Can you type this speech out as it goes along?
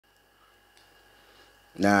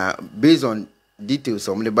na based on details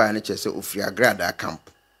of the buy na che say ofri Agradaa camp.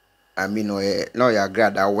 I mean no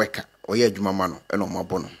Agradaa worker oye adwuma ma no e no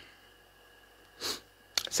mabo no.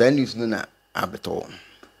 Say news no na abeto.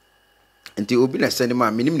 Nti obi na send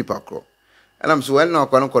ma minim nipa kro. And I'm so well now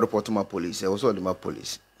kwa no report to my police. I was all my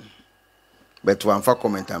police. But one for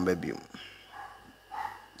comment and baby.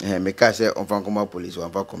 Make I say on for police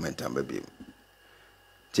one for comment and baby.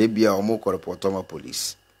 Tebia or more report to my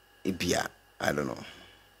police. Ibia, I don't know.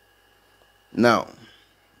 Now,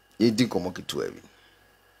 you didn't come to heavy.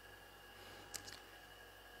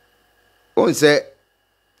 On say,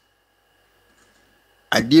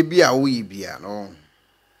 I did be a wee beer, no.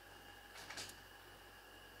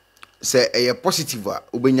 Say a positive,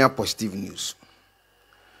 ubenya positive news.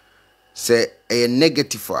 Say a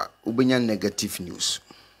negative, ubenya negative news.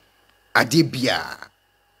 I did be a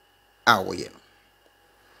way.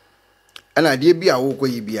 And I did be a woko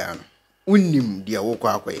yibian. Unim dia woko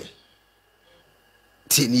akwe.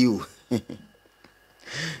 Tin you.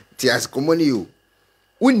 Tias common you.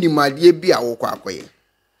 Unim a dear be a woko akwe.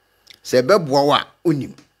 Say bebwa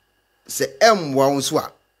unim. Say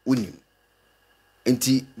wanswa unim.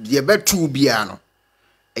 Enti de betu bia no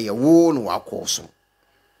eye wo no wakoso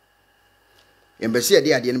embese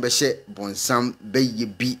ade ade no be hye bonsam beye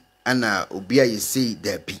bi ana obi aye sei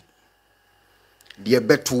da bi de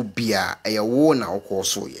betu bia eye wo na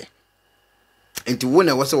wakoso ye enti wo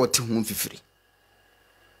na wose wote hu fifiri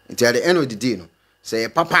enti at the end of the day no say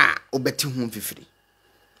papa obete hu fifiri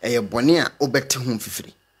eye bone a obete hu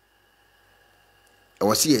fifiri e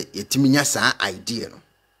wose ye timinya saa idea no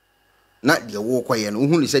na de wo kwaye no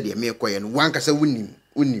hu ni se de me kwaye no wankasa unim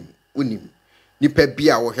nipa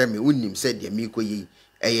bia wo hwe me unim se de me kwaye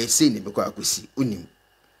eye se ne be kwa akosi unim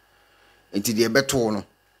enti de beto no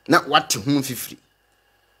na wate hu fifiri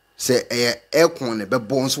se eye aircon ne be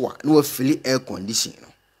bon so a na wa fili air condition no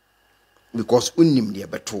because unim de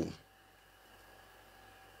beto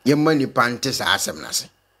ye mani pante sa asem na se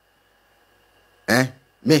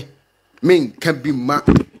me kan bi ma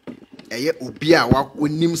eye obi a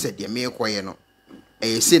wakonim se de me ekoye no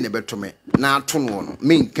eye se ne betome na ato no no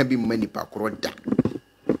me nka bi mani pa kro da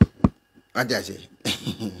adaje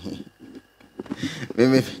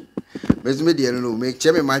me de no me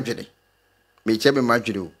chebe madwede me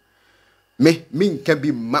nka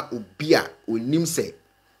bi ma obi a onim se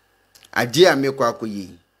ade a me kwa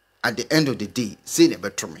akoyi at the end of the day se ne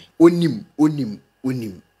betome onim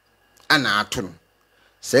ana ato no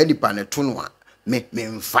se di pa ne to no a me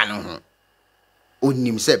mfa no ho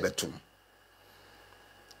onim se beto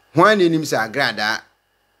hwan enim se Agradaa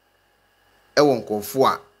e won kofo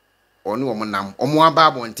a ono wo nam omo aba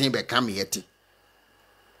abonten be kam yete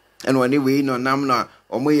eno ani we no nam na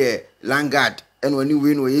omo ye langard eno ani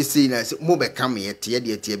we no ye sei na se mo be kam yete ye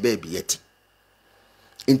de tie ba bi yete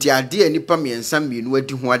nti ade anipa miensa mienu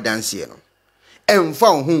adi ho adanse no emfa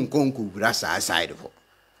ho nkonko gura saa side ho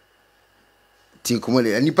ti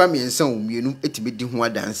komole anipa miensa omienu etibe di ho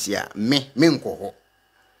adanse a me nko ho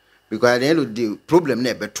because at the end of the problem na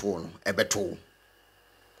ebeto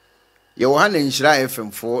ye wo ha na nhira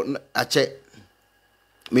FM fo ache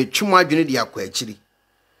me twum adwene di akwa akiri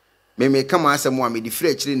me kama asem a me di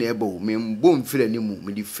fira akiri na eba wo me mbo mfira ni mu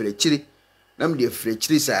me di fira akiri na me di fira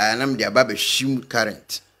akiri sa na me di aba be hwim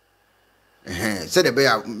current se de be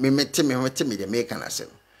ya me mete de me kana asem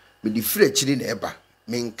me di fira akiri na eba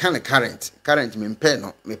me nka na current me mpe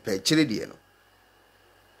no me pa akiri de no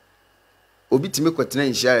obi timi kwetena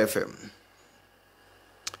nhia FM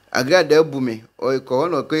Agradaa abu me o ko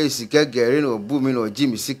no ko esika gari no obu me no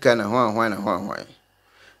jimi sika na ho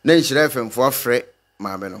na nhia FM fo afre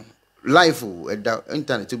ma be no live eda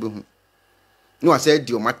internet be hu no asa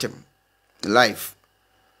di o matem live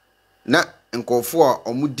na nkofo a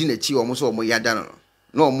omudi na chi omo so omo yada no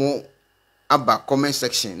na omo aba comment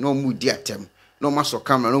section na omo di atem na omo so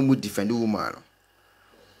camera na omo defend woman no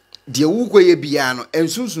de wukoye bia no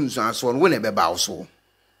ensunsunsun aso no we na beba wo so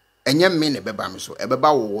enye me na beba me so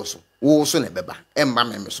ebeba wo so na beba emba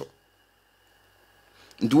me so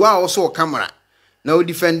nduwa wo so camera na o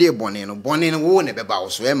defend e bone no wo na beba wo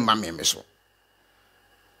so emba me so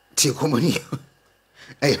ti komoni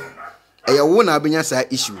ayo wo na abenya sa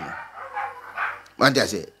issue no man dey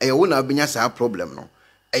say ayo wo na abenya sa problem no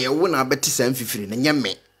ayo wo na abeti sa mfifiri na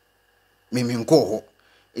nye me nko ho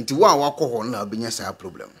nti wo a wakọ na abenya sa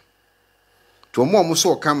problem to mo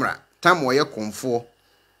so camera tam wo ye konfo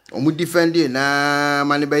omu defend na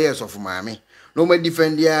mane be yes of maame no mo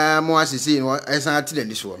defend ya mo asisi no esan atile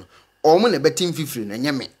ni so no omu na betim fifiri na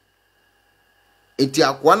nyame enti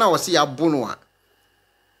akwa na wo se ya bono a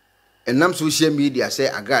enam social media say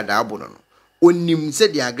Agradaa abono no onim se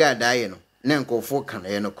de Agradaa ye no na nkofo kan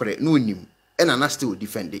ye no kore no nim e na still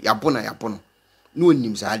defend yabo na no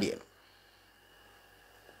nim za de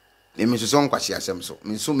no me so nkwasi asem so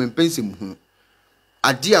me so me pensem hu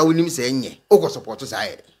ade a wonim se enye o support za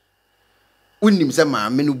ye unim se ma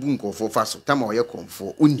me no bu nkofo fa so tama o ye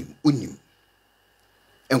konfo unim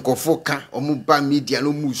nkofo ka omu ba media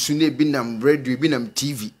no mu su na bi nam radio bi nam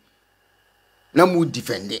TV na mu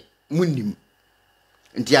defend munim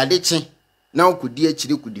nti ade chi na okudi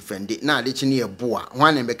akire ku defend na ade chi ne ye boa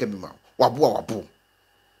ho na mbeka bi ma wabo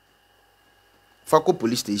Fako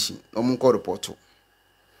police station omu ko report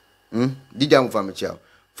dija mu famcha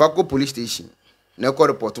Fako police station na ko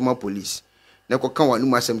report ma police na ko kan wanu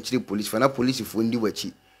masam kire police fa na police fo ndi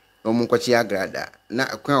wachi omu ko chi Agradaa na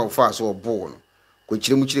kwan ofa so obo no ko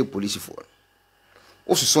kire mu kire police fo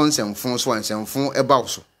o so nsemfon so ansemfon eba wo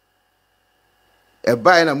so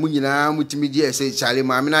eba na mu nyina mutimi di ese chale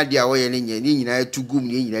ma me na dia wo ye ne nyina tugum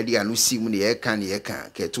ne nyina dia no sim ne ye kan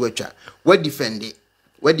ke to atwa we defend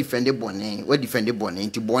bone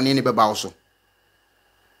nti bone ne beba wo so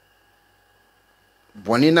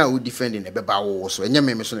bone na wo defend ne beba wo so enya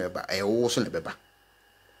me so ne beba wo so ne beba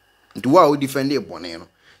nti wo defend bone no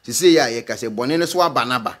sisi ya ye ka se bone ne so aba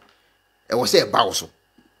na ba wo se eba wo so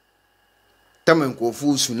tamen ko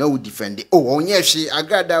fu su na wo defend onye hwe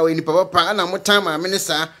Agradaa we ni papa na motan ma me ne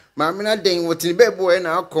sa ma me na den wotin bebo e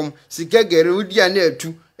na akom sika gere wudi na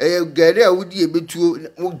atu gere a wudi ebetuo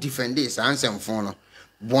wo defend sa ansemfon no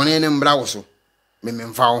bone ne mbra wo so me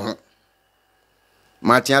mfa wo ho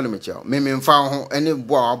Martin alo mechao me mfa wo ho ene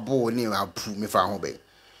bo abo ni apu me fa ho be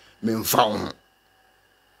me mfa wo ho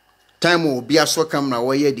time obi aso camera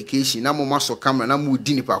wo ye education na mo maso camera na mo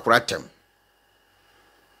di ni pakura tem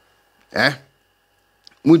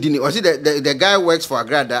Mudini, or see the guy works for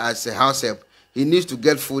Agradaa as a house help. He needs to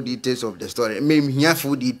get full details of the story. Maybe he has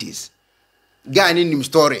full details. Guy need him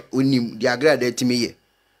story unim the Agradaa timiye.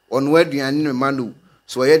 On where do you need manu?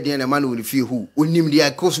 So I the man will feel who unim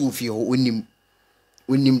the course will feel unim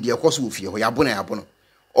the course will feel yabona.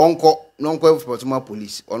 Uncle for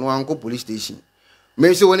police on uncle police station.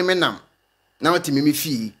 Maybe so when menam now timimi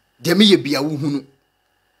fee. Demi be a wuhunu.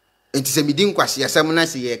 It is a meeting kwasi asamuna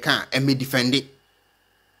se ye kan and me defend it.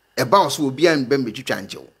 Eba so obi an bembe twitwa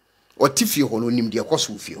anjewo o tifie ho no nim de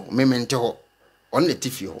koso fie ho memente ho on ne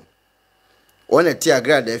tifie ho on ne ti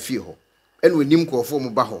Agradaa fie ho en onim kofo mu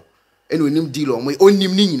ba ho en onim deal o mo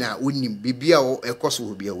onim ni nyina onim bibia o ekoso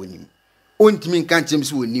ho bia onim ontimi nka nchem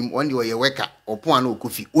se onim on de o ye weka opon an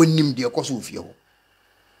okofi onim de ekoso fie ho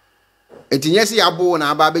etinye se yabo na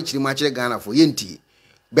aba ba kiri ma kire Ghana fo yenti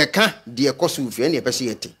beka de ekoso fie en ye pese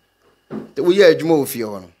yete wo ye adwuma o fie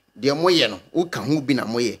ho no de moye no wo ka ho bi na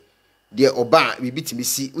moye de oba bibitimi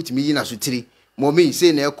si utimi yi na sotiri momi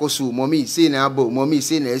se na ekoso momi se na abo momi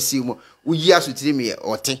se na asi mo wo yi asotiri me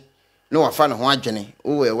ote na wafa no ho adwene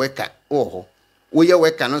wo ye weka wo ho wo ye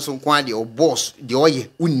weka no so kwa de o boss de oye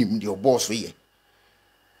unim de o boss ye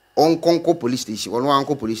onkonko police station won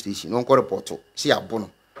anko police station onko report si abo no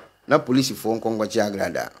na police fo onkonko chi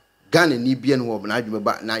Agradaa Ghana ni bia no wo na adwuma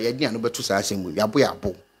ba na ye dia no beto sa asem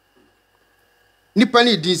yabo nipa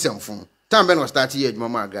ni din semfon tambe no start ye adwuma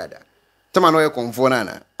ma Agradaa tama no ye konfo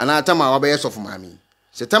na ana tama wa be yesofu mami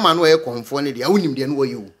se tama no ye konfo ne dia unim dia no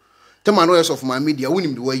wayo tama no ye sofu mami dia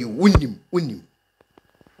unim dia wayo unim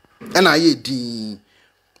ana ye din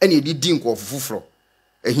ene di din ko fufuro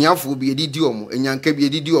ehiafo bi edidi omo enyanka bi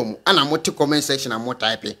edidi omo ana mote comment section am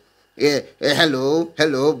type hello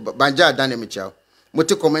banja dynamic chao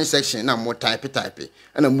mote comment section na mo type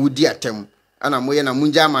ana mudi atem ana moye na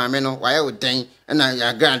munja maame no waye oden ana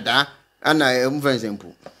Agradaa ana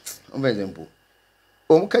mfenzempu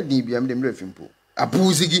o muka din bia mde mrefimpo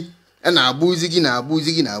abuzigi ana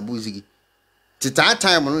abuzigi tita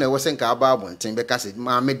time no na wose nka aba abonten be kase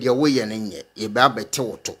maame de wo ye nenye ye ba bete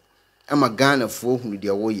woto ama Ghana fo hunu de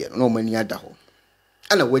wo ye no mani ada ho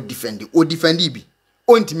ana we defend bi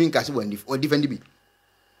ontimi nka se o defend bi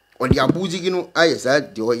o de abuzigi no ayesa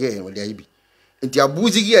de wo ye o de ayi bi nti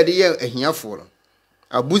abuzigi ade ye ahiafo no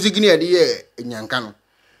abuzigi ne ade ye nyanka no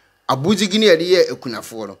abuzigi ne ade ye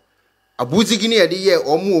ekunafo no abuzigi ne ade ye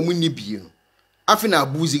omu ni bie no afi na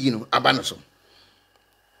abuzigi no aba no so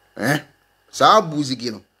sa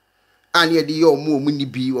abuzigi no ani ade ye omu ni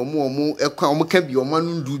bi omu ekwa omu ka bi omu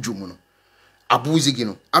anu ndudwum no abuzigi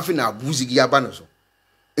no afi na abuzigi aba no so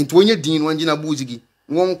nti onye din no ngina abuzigi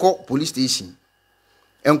wonko police station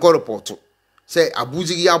enko report say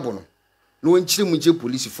abuzigi abo no no nchire mu nche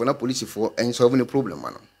police fo na police fo en solve the problem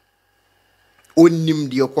ano onim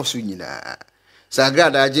de okoso nyina sa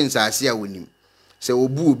Agradaa agents ase a wonim se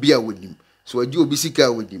obu obi a wonim so agi obi sika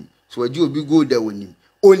a wonim so agi obi gold a wonim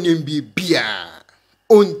onim bi bia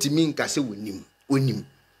ontimi nkase wonim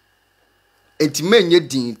enti menye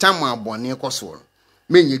din tam abone koso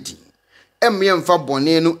menye din emye mfa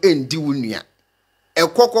bone no endi wonua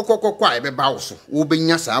ekokokokokwa ebeba wo so wo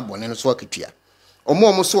benya saa abone no so akatua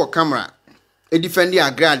omo so camera edifendi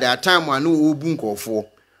Agradaa time anu obu nkofo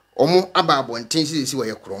omo aba abonten sisi wo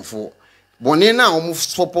ye kronfo bone na omo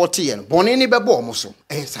support ye no bone ni bebo omo so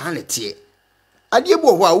saa na tie ade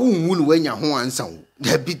bo ho a wunwu no wanya ho ansa wo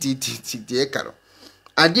da biti e karo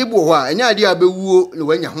ade bo ho a enya ade abewuo no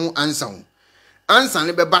wanya ho ansa wo ansa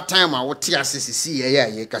ne beba time a wo tie asisi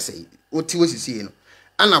ye kasa yi wo tie osisi no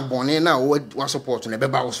ana bone na wo support no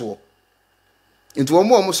beba wo so nti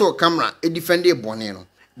omo so camera edifendi bone no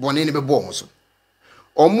bone ni bebo omo so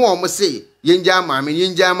omo say yenja maame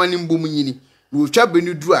yenja amane mbom nyini no otwa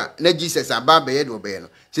benu duru a na Jesus aba be ye do be no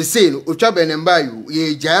se say no otwa be ne mba yo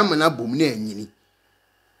ye gya amana bom na anyini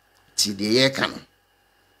ti de ye ka no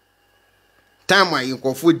time ayi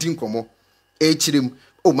nkofo di nkomo e kirem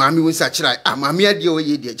o maame won sa kira maame ade o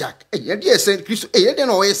ye de jack ye de sen Kristo ye de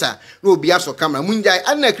no we sa na obi aso camera munjai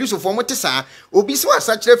ana Kristo fo mo te sa obi se wa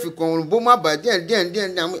sa kira fi kon bom aba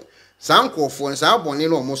den sa nkofo sa abone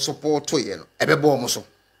no mo support ye no ebebo mo so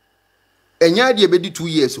enya de ebedi 2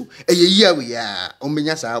 years so eyeyi we ya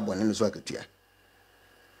omenya sa abone no so akatua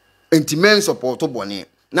enti men support bone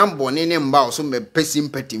na bone ne mba so me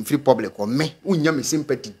sympathy free public o me unya me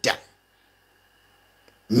sympathy da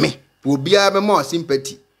me obia be mo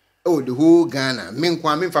sympathy oh the whole Ghana me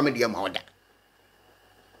nkwa me family ma oda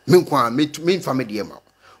me nkwa me family ma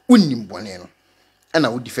unnim bone no ana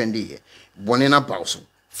wo defend ye bone na ba so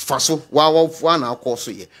faso wa na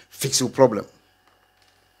akoso ye fix your problem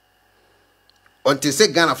until say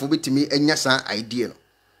Ghana for bitimi enya san idea no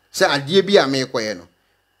say adie bi a me koye no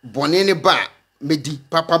bone ne ba medi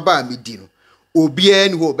papa ba medi no obi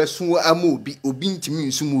ani ho beso ama obi ntimi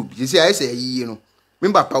nsum obi say ayi say yiye no me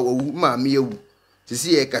papa wu ma me ewu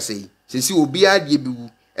sisi ye kasa yi sisi obi adie bi wu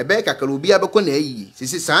ebe kakara obi abekọ na ayi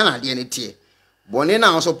sisi san na adie ne tie bone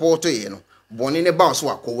na support ye no bone ne ba so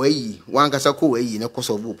akọwa yi wan kasa kọwa yi ne ko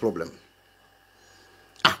solve problem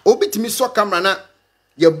obi timi so camera na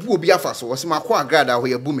yabu obi afa so wose makọ Agradaa ho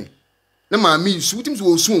yabu me na ma mi su timi so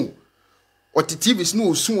osun o TV no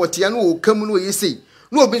osun o tia no o kam no yesi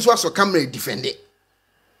no obi so aso camera defend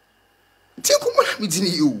ti ko mo na mi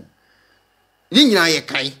dini yo ni nyina ye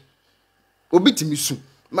kai obi timi su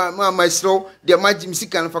ma slow de magim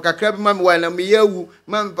sika no fa kakra bi ma me wa na me yawu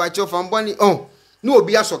ma me pa cho fa mboni no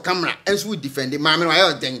obi aso camera enso we defend maame no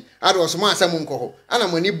ayo den ado so ma asem nko ho ana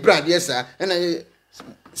mo ni brad yesa na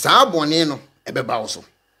sa bone no ebeba wo so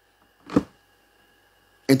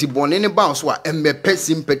enti bone ne ba wo so a embe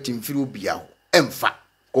sympathy mfiri obi a ho emfa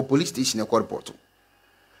ko police station e ko report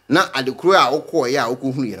na adekro a okọ ya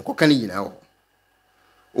okohunu ye ko kan nyina ho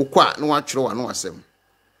okọ a na wa twere wa na wasem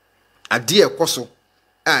ade e koso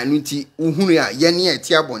a nti uhunu a ye ne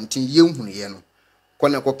ati abonten ye uhunu ye no ko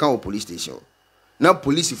na ko kan o police station na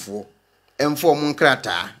police fo enfo mo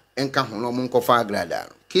nkrata enka ho no mo nkofa Agradaa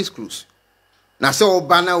case close na se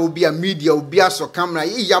oba na obi a media obi aso camera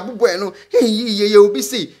ye yabubo e no ye obi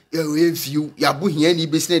say ye fiu yabu hia ni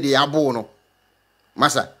besne de yabo no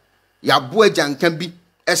masa yabu ajanka bi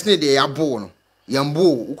esne de yabo no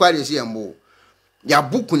yambo ukwa de se yambo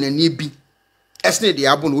yabu kunani bi esne de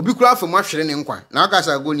yabo no obi kura afo mahwere ne nkwa na aka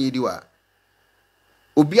sa go ni ediwa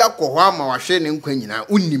obi akọ ho ama wahwere ne nkwa nyina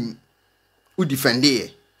unnim u defend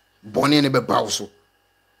ye bone ne be bawso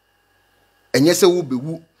enye se wo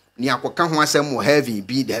bewu ni akoka ho asem mo heavy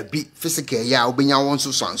bi da bi physical ya obenya won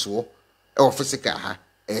so sanso e o physical ha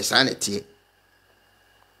sa na tie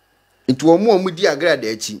nti omo di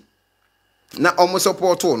Agradaa achi na omo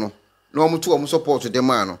support no na omo to omo support de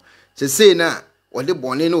ma no se na ode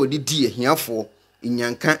bone na ode di ehiafo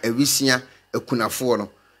nyanka awisia akunafo no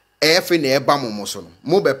efe na eba momo so no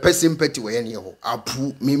mo be sympathy we ne ho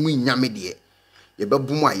apu memu nyame de ye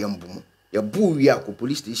bebu mu ayembu ye bu wi akọ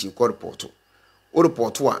police station ko report o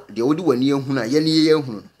report a de odi wani ehunu a ye ne ye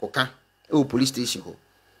ehunu koka e police station ho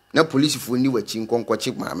na police fo ni wachi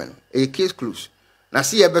nkonkochi maame no e case close na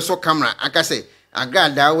se ye be so camera aka se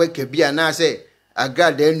Agradaa we ka bi ana se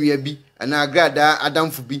Agradaa enua bi ana Agradaa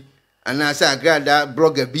adamfo bi ana se Agradaa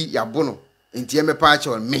blogger bi yabo no enti e me pa ache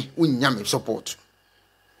me unya me support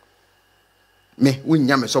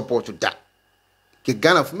da ke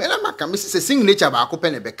Ghana fo me na maka me se signature ba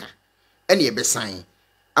akopɛ ne beka ene e be sign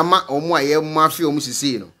ama omo aye mo afi omo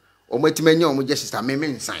sisi no omo atimanya omo je sister me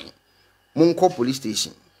nsan mo nko police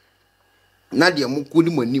station na de mo ko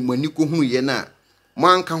ni mani ko hunu ye na mo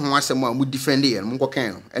anka ho asem a mo defend ye mo nko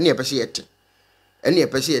kan no ene e pese yete ene e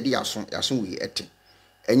pese ye de yaso we ete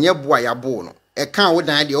enye boa ya bo no e kan wo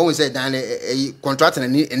dan de o say dan contractor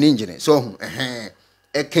na engine so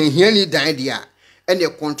e kan hia ni dan de a ene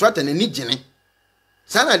contractor na ni gine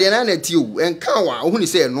sana de na ti o en kan wa o hu ni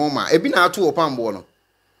say normal e bi na ato opambo no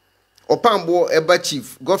opambo eba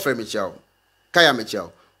chief Godfrey Michel Kaya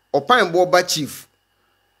Michel opambo ba chief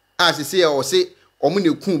as say o say omo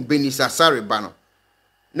ne kun Benisa Sare ba no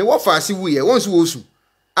ne wo fa ase wuye won so wosu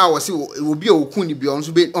a wo se obi a okun ni bi on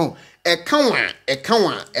so be e kan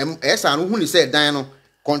wa esa no hu ni say dan no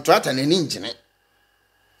contractor na ni ngine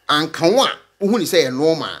an kan wa hu ni say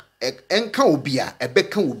normal enka obi a ebe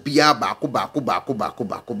kan obi a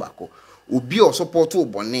baako obi o support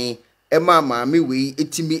obone e ma me we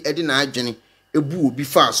etimi edi na adwene ebu obi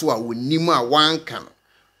fa so a wonim a wanka no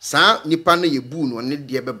saa nipa no yebu no ne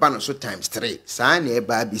de beba no so times 3 saa na e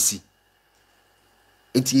ba besi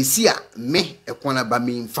enti esi a me ekona ba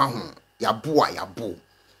me mfa ho yabo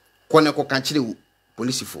kone ko kan kire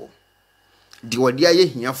police fo di wodi aye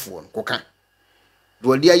hiafo ko kan di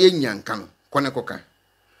wodi aye nyanka no kone ko kan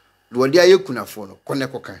di wodi aye kunafo no kone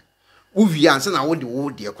ko kan wo wi ansa na wo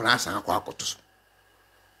de kona asan akọ akoto so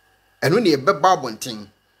eno ne beba bonten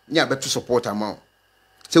nya beto support ama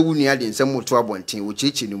se wunu ya de nsem moto abonten wo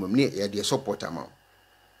chechi no mam ne ya de support ama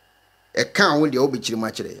e kan wo de wo be kiri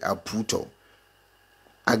ma kire aputo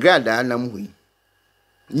Agradaa nam hui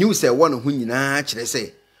news e won ho nyina kire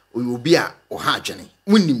se obi a o ha adwene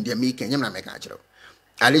wonim de me kan nyam na me ka kire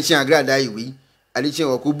alechi Agradaa yi alechi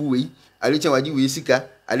wakobu wi alechi waji wi sika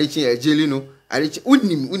alechi ajeli no alechi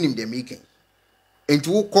wonim de me kan enti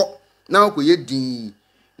wo kọ na wo ye din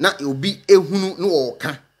na obi ehunu no o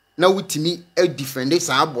ka na wutimi e defend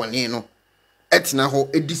sa abone no etna ho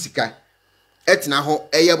edisika etna ho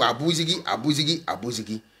eye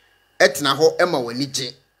abuzigi etna ho ema wani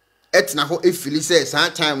je etna ho efili se sa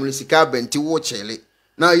time no sika benti wo chele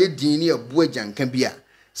na ye din ni abu ajanka bia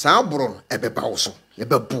sa aboro ebeba wo so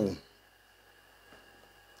yebebu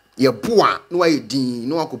ye boa no ye din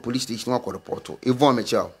no akọ police station no akọ report evon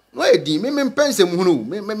mechao no ye din me pense muhunu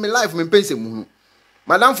me life me pense muhunu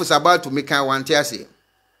madam for sabato me kan wante ase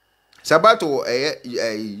sabato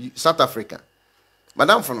South Africa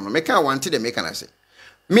madam for no me kan wante de me kan ase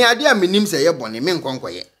me ade a menim se ye bone me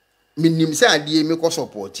nkonkoye menim se ade me ko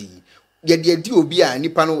support yi de ade obi a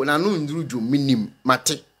nipa no na no nduru dwo menim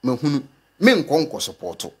mate mahunu me nkonko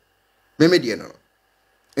support me de no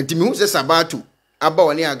enti me hu se sabato aba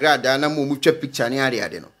woni Agradaa na mo mu twa picture ne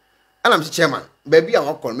ade no anam se chairman ba bia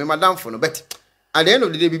wakọ me madam for no bet at the end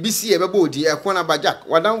of the day BBC ebebo di ekona bajak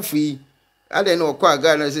wadam fui ade no okọ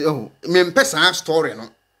Agradaa say oh me mpesa story no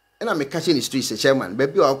na me catch in street say chairman ba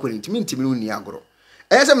bia wakọ ntimi no ni agoro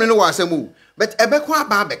eyese me no wasam o but ebekọ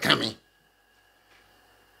aba abeka me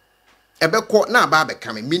ebekọ na aba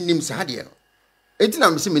abeka me minim sa ade no enti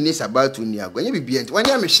na me se me ni sabatu ni agoro nya bibia enti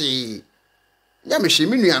wanya me hwe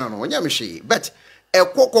me nua no wanya me hwe but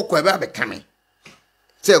ekọ eba abeka me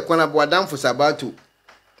say ekona bo wadam for sabatu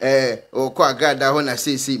okọ Agradaa ho na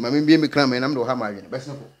sei mama bi me kran me nam do ha ma adwene bes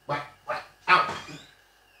no ko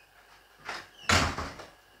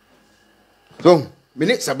so me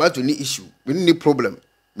ne sabato ni issue me ni problem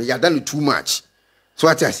me yada no too much so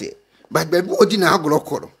what I say but baby odi na agro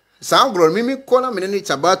koro sa agro me ko na me ne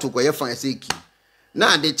sabato ko ye fan sei ki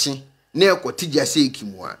na ade chi na ekọ tija sei ki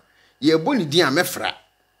mu a ye boni din a mefra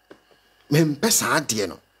me mpesa ade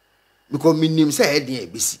no because me nim say ade e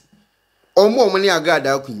besi omo ni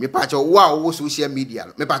Agradaa kun me pa che wo social media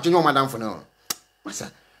me pa che nyo madam fo no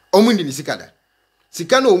masa omo ndi ni sikada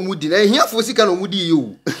sika na omudi na ehiafo sika na omudi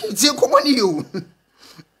yo tie komani yo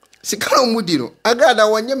sika na omudi no Agradaa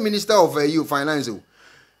wonye minister of finance o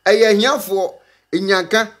ehiafo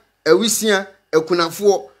enyanka awisia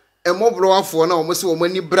ekunafo emobroafo na omo se omo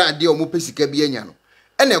ni brade omo pesika bi anya no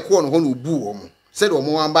ene ko no ho no obu omo se de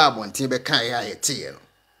omo wan ba abonten be kan ya yete no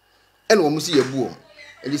ene omo se yebu omo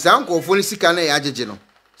eli sankofo ni sika na ya agege no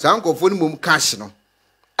sankofo ni mom cash no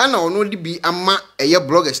ana ono di bi ama eye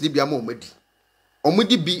bloggers ni bi ama omadi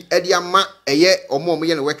omudi bi edi ama eye omo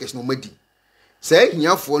ye na workers no omadi say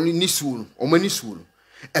hiafo ni suo no omani suo no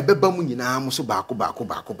ebeba mu nyina mo so baako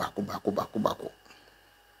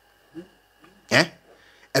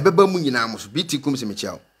ebeba mu nyina mo so biti kum se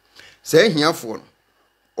mechiao say hiafo no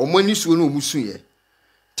omani suo no omusu ye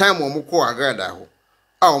time omo ko Agradaa ho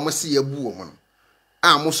a omo se yebu omo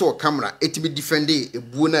no mo so camera etibi defend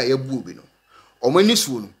ebuo na yabuo bi no omani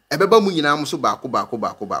suo no ebeba mu nyina mo so baako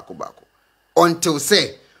until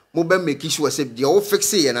say mo be make sure say de o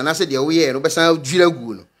fix ye na say de o ye no be san dwira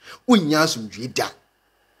gu no unya asomdwe da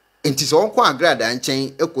enti so onko Agradaa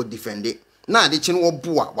nchen eko defend na ade chi no wo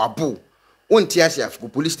boa wabo wonti asia for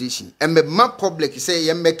police station and me ma public say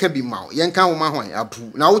ye make bi ma yen kan wo ma hwan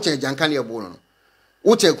apu na wo chen janka ne yebo no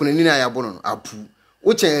wo chen kunani na yabo no apu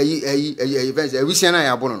wo chen ayi events awisia na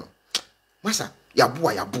yabo no masa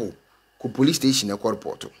yabo ko police station e ko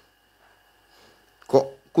report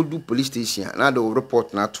ko do police station na do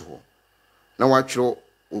report na to na wa twiro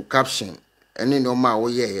o caption ene no ma wo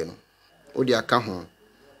ye no wo dia ka ho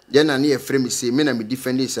je na ne e frame say me na me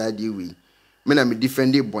defend side we me na me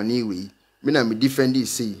defend boni we me na me defend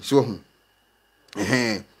say so ho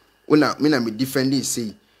una me na me defend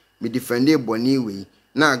say me defend boni we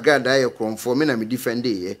na Agradaa ye kromfo me na me defend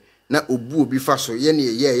ye na obu obi fa so ye ne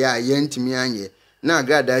ye ya ye ntimi anye na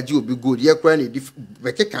Agradaa ji obi good ye kra ne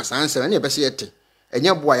bekeka sanse na e be se yete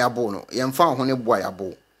enya boa ya bo no ye mfa ho ne boa ya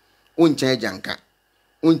bo unchen janka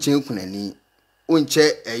unchen kunani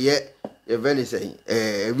unche eye ye very say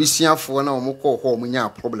wisiafo na omukọ ho omunya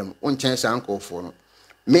problem unchen sankofo no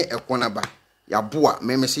me ekona ba ya boa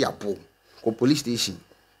me se ya bo ko police station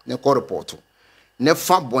ne ko report ne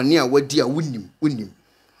fa bone a wadi a wunim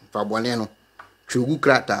fa bone no twegu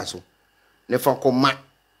krata so ne fa koma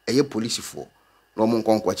eye police fo no mo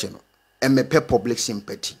nkonkwache no emepe public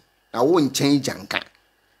sympathy na wo nchen janka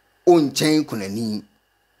onchen kunani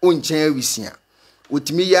onchen wisia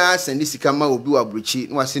otimi ya sende sika ma obi wa bruchi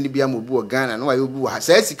no asende bia ma obi wa Ghana no wa obi wa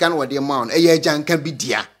sa sika no wode ma on eye janka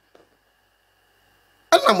bidia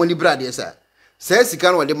ana mo ni brade esa sa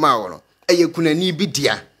sika no wode ma on eye kunani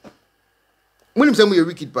bidia munim say mu ye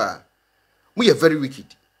wicked pa mu ye very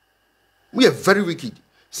wicked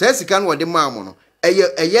sa sika no wode ma mo no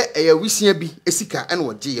eye wisia bi esika ene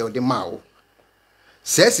wode ye wode ma wo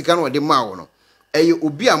sa sika no wode ma wo no eye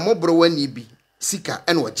obi a mobro wani bi sika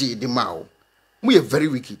ene wode de ma wo mu ye very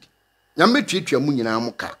wicked nyame twetwa mu nyina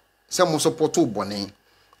muka se mo support bone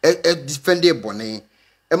defend bone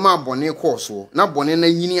ma bone course na bone na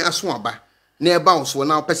nyini aso aba na e ba wo so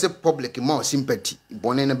na pese public ma sympathy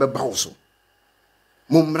bone na be ba wo so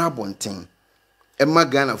mo mra bonten ma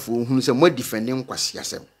Ghana fo hunu se mo defend nkwase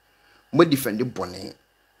asem mo defend bone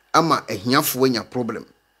ama ahiafo anya problem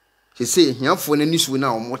se ahiafo na nisu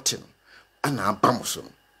na omote no ana abam so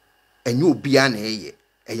enye obi a na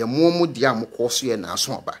eye momo dia amokoso ye na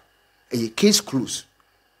aso aba case close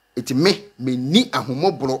iti me ni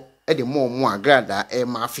ahomobro de mo Agradaa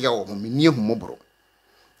ma afia wo me ni ahomobro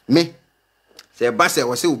me se ba se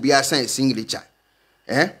wo se obi asan signature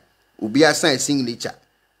obi asan signature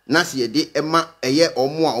na se ye de ema eye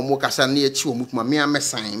omo a omo kasa na ye chi omo kuma me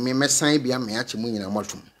amesan bia me achi mu nyina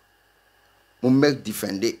motum mo me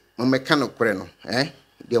defend mo me ka no kore no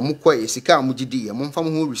de mo kwa esika amugidi ye mo mfa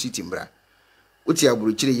mo ho receipt mbra uti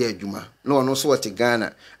aburuchire ye adwuma na ono so wote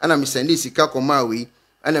Ghana ana me sende sika koma we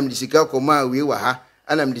ana me sika koma we wa ha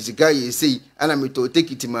ana me sika ye sei ana me to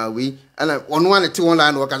take it ma we ana ono ane te won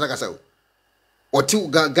la na wakasa oti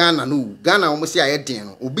Ghana no Ghana o mo se ayeden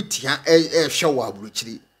no obi tia hwe wa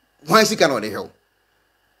aburuchire hwan sika na o de hwe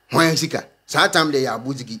hwan sika sa tam de ya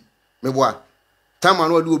abuzigi meboa tam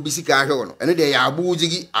anu de obi sika hwe no ene de ya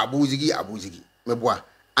abuzigi meboa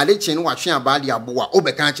ade che no wa twe aba de aboa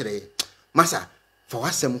obeka kire masa fa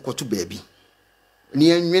wasem koto baabi ni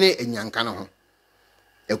enwene enyanka no ho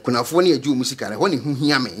ekunafo ne aju musika ne ho ne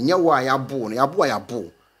huhia me nya wa ya bo no ya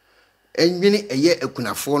bo enwene eye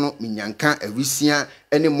ekunafo no minyanka awisia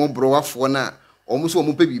ene mobrowafo na omuso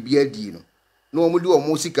omupe bibia di no na omudi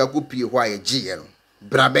omusika kopie ho aye giye no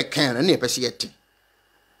brabe kan na epese yete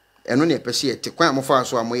eno na epese yete kwan amofa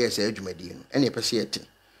so amoye se adwumadi no ene epese yete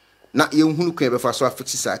na yenhunu kan befa so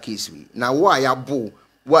afix sa case wi na wa ya bo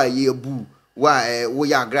wa ye bu wa wo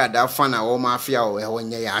ya Agradaa fana wo ma afia wo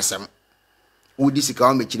wonye ya asem wo di sika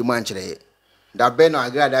wo mechiri man kire da be no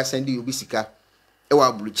Agradaa sendi obi sika e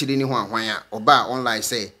wa buluchiri ni ho ahwan a oba online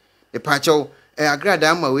say me pacho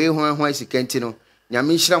Agradaa ma we ho ahwan sika ntino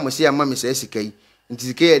nyame nhira mo se ama me se sika yi nti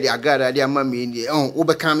sika ye de Agradaa de ama me ni wo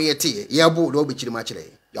be kan me yete ye bu do be chiri man kire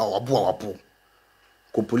ya wo bo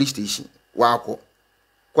ko police station wa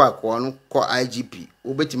kwa no ko IGP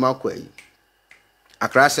wo betima kwa yi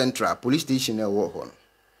Accra Central Police Station e wo ho no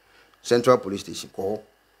Central Police Station ko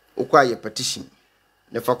okwa ye petition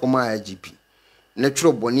ne fa koma IGP ne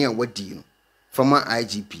twro bone a wadi no fama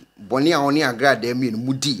IGP bone a oni Agradaa mi no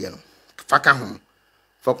mudi ye no faka ho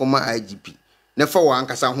fa koma IGP ne fa wa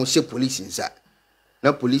ankasa ho hye police nsa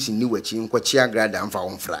na police ni wachi nkwachi Agradaa mfa wo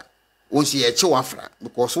mfra wonsi ye che wafra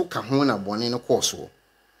because wo ka ho na bone no course wo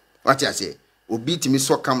what I say obi timi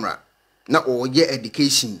so camera na oye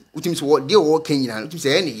education utimi so de wo kan nyina utimi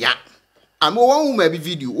say ene ya amo won ma bi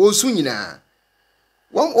video osu nyina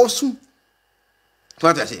won osu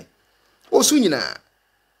what I say osu nyina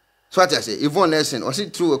So what I say, Yvonne Nelson, or see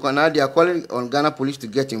true, they are calling on Ghana police to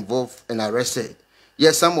get involved and arrested.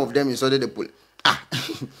 Yes, some of them insulted the police. Ah,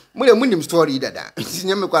 munim story that. It's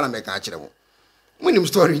never quite a mechanical. Munim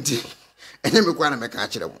story, and never quite a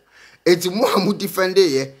mechanical. It's more defend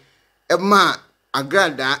ye, a ma,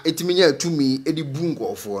 Agradaa, it mean to me, Eddie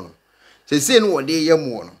Bungo for no. Say no day,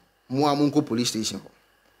 more Munko police station.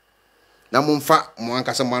 Na mumfa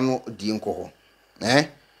mwankasamano dienko eh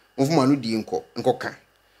mufumanu dienko nkoka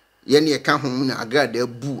ye ne ka ho na Agradaa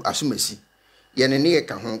bu asomasi ye ne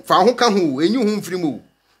ka ho fa ho ka ho enyu ho mfiri mu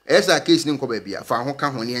esa case ni nko bia fa ho ka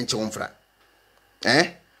ho ne enche mfra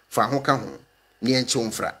fa ho ka ho ne enche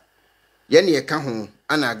mfra ye ne ka ho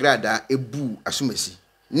ana Agradaa ebu asomasi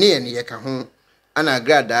ne ka ho ana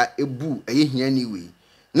Agradaa ebu ayehia ni we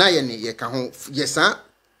na ye ka ho yesa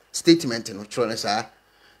statement no tro na sa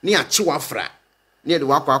ni achi wafra ni de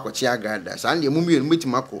wakwa akwachi Agradaa sa na emu mienu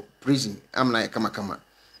metimako prison amna ye kama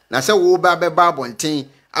na se wo ba be ba bonten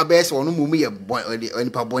abese wono mumu ye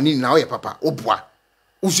nipa boni na wo ye papa oboa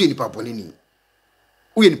usu nipa boni ni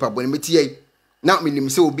wo ye nipa boni metie na menim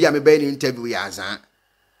se obi a me ba ni interview ya azan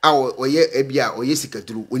a oye ebia oye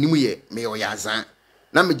sikaduru onimu ye me oye azan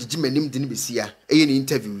na megigi manim de ni besia eye ni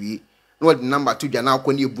interview wi na wo de number to dwa na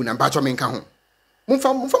akọ ni ebu na mba cho menka ho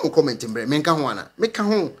mumfa mo comment mbre menka ho ana menka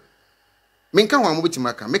ho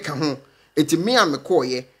amobitimaka meka ho enti me a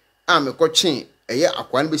mekoye a mekotwe eye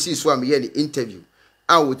akwa na besi so a me ye ni interview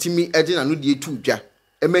a wotimi ede na no de etu dwa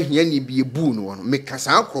e mahia ni bi ebu no no meka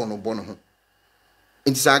sa akro no bo no ho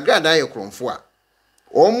enti sa Agradaa ye kronfo a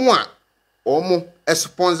omo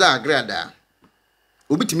sponsor Agradaa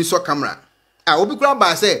obitimi so camera a obi kura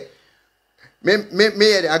ba se me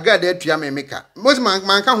ye Agradaa tua me meka mo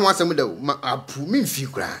man ka ho asem da apu me mfi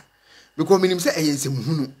kura because minim se eyensem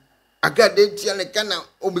hunu Agradaa tia ne kana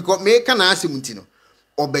because me kana asem ntino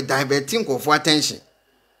obe diverting for attention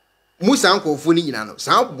musa nkofo ni nyina no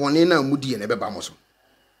sa bone na mudi na beba mo so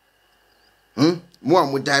mo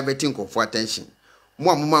amu diverting for attention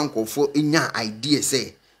mo amu man nkofo enya idea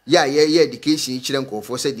say ya education kire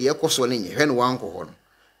nkofo say de ekoso ne nye hwe no wan nkofo no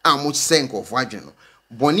amu se nkofo adwen no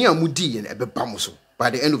bone amudi na beba mo so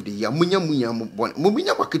by the end of the year munya bone mo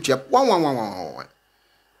binya maketua wan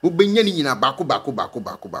mo benya ni nyina bako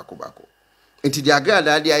enti de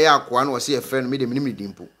Agradaa de aye akwa na wo se e friend me de minim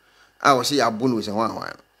dimpo a wo se ya bo no se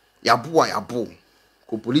hwan ya bo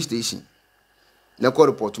ko police station na ko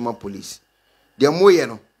report ma police de moye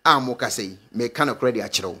no a mo ka sei me ka na credit a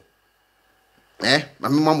kirewo ma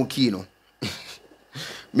me mamu key no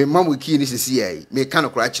me mamu key ni sisi ai me ka na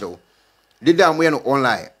kra kirewo de da moye no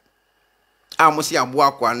online a mo se abo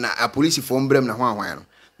akwa na a police fo mbrem na hwan no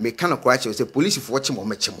me ka na kra kirewo se police fo chimo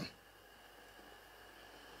mechimo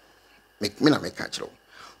me na me ka kirewo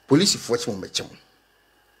police fo chimo mechimo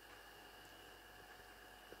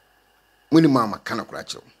muni mama kana kura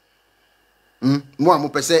kirewo mo amu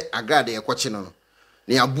pese Agradaa ye kwachi no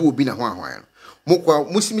ne abu obi na hwan no mo kwa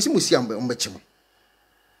musi ambechimo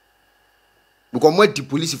because mo di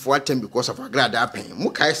police for attempt because of Agradaa pen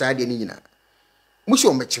mo kai sa de ni nyina musi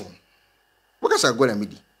ombechimo mo ka sa gora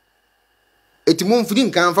medi eti mo mfudi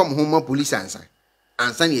nkan fa mo ho ma police ansa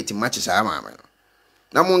na eti match sa ma no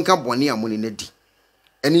na mo nka boni amuni na di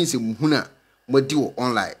eni nse muhuna mo di wo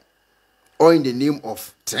online or in the name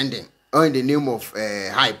of trending or in the name of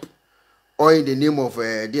hype or in the name of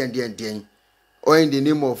D&D or in the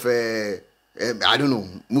name of I don't know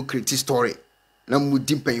mu create story na mu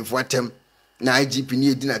dimpen for atem na IGP ni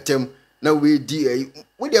edi na tem na we di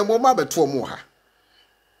we dey mo ma beto mo ha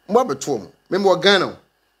mo beto mo me mo Ghana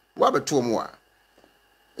mo beto mo a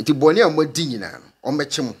iti boni am di nyina no o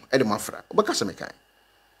meche mo e de mafra obeka se mekan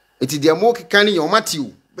iti dia mo keka ni yo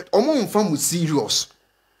matiu but omo mfa mu serious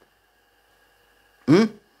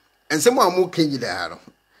ensem amu kenyi da no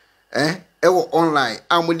ewo online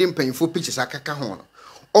amudi mpanfo pictures akaka ho no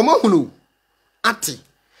omo hunu ati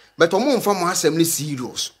but omo mfa mo asem ni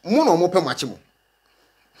serious mo no omo pe mache mo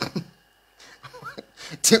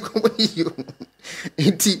ti ko yo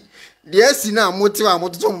enti dia si na amoti wa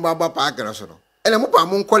amoto mbaba pa agara so no ele mo pa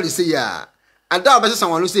mo nkole se ya ada obese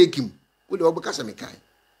sanwanu se ekim wo de obeka se mekan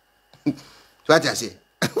so ati ase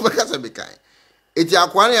obeka se mekan eti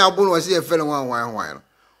akwane abu no se e fele wan no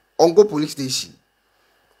ongo police station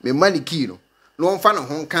me maliki no no mfa no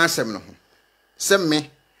ho nka asem no ho se me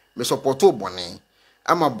support obone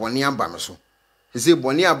ama bone aba me so se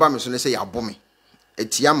bone aba me so ne se ya bome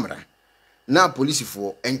eti amra na police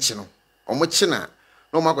fo enchi no omo chi na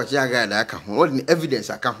no makwachi Agradaa aka ho what the evidence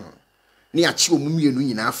aka ho ni achi omumienu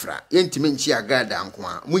nyina afra yentime nchi Agradaa nko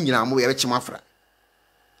a mu nyina mo ye bechi mafra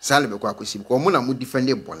sale be kwa akosi ko mo na mo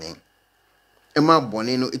defend bone ema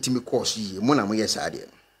bone no etimi course yi mo na mo ye saade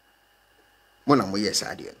mo na mo yes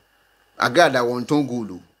ade Agradaa won ton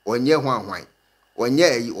gold onye hwan onye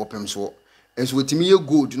ayi opem so enso wotimi ye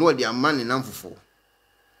gold no de amane namfofo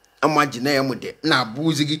amaji na ye mode na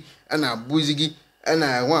abuzigi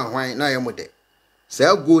na hwan na ye mode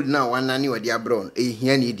sa gold na wanane wode abron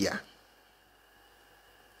ehia ne dia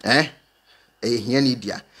ehia ne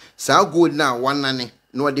dia sa gold na wanane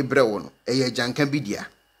na wode brewo no janka bidia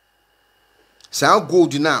sa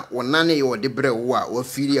gold na wonane ye wode brewo a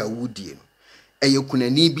wafiri a wudie no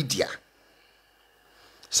kunani bidia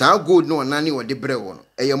sa gold no wonane wode brewo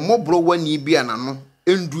no mobro wani bi anano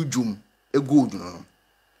endudwum gold no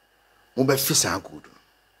mo be fi sa gold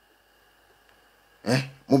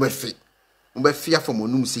mo be fi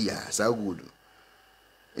afomonum si ya sa gold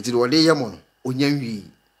enti wode ye mo no onyanwi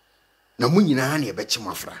na mo nyina na ye be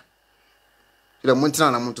chimafra ila mo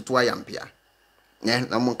ntina na mo toto ayampia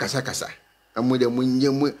na mo kasa na mo de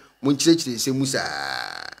mo nchirechire se musa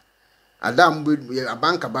adam be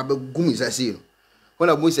abanka ba be gum isase no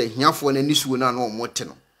wona mo se hiafo na nisuo na no mo te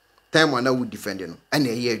no time na wo defend no ana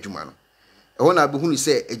ye adwuma no wona be hunu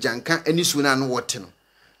se ejanka anisuo na no wote no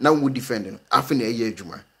na wo defend no afi na ye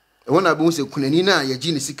adwuma wona be hunu se kunani na ye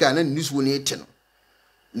gi ne sika na nisuo na ete no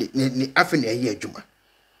ni afi na ye adwuma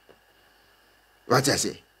what I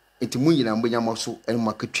say enti munyina mbonya moso en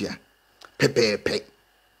maketua pepepe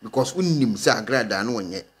because unnim se Agradaa no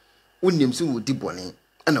wonye unnim se wo di bone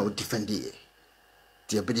ana wo defend ye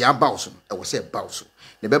tie be dia bawso e wo se bawso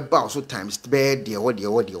ne be bawso times be de wo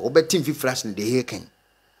wo betim fi flash ne de he kan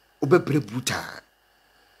wo be bre buta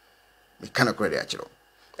me kana krede a chiro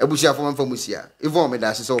ebusia fo manfa musia even me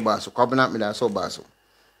da se wo ba so kwabena me da se wo ba so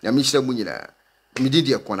ya mi hira munyina me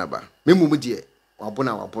didi e kona ba me mu die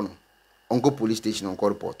wabono onko police station onko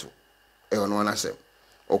report ono na se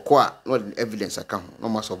okwa no evidence aka ho no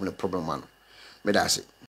ma solve the problem man me da se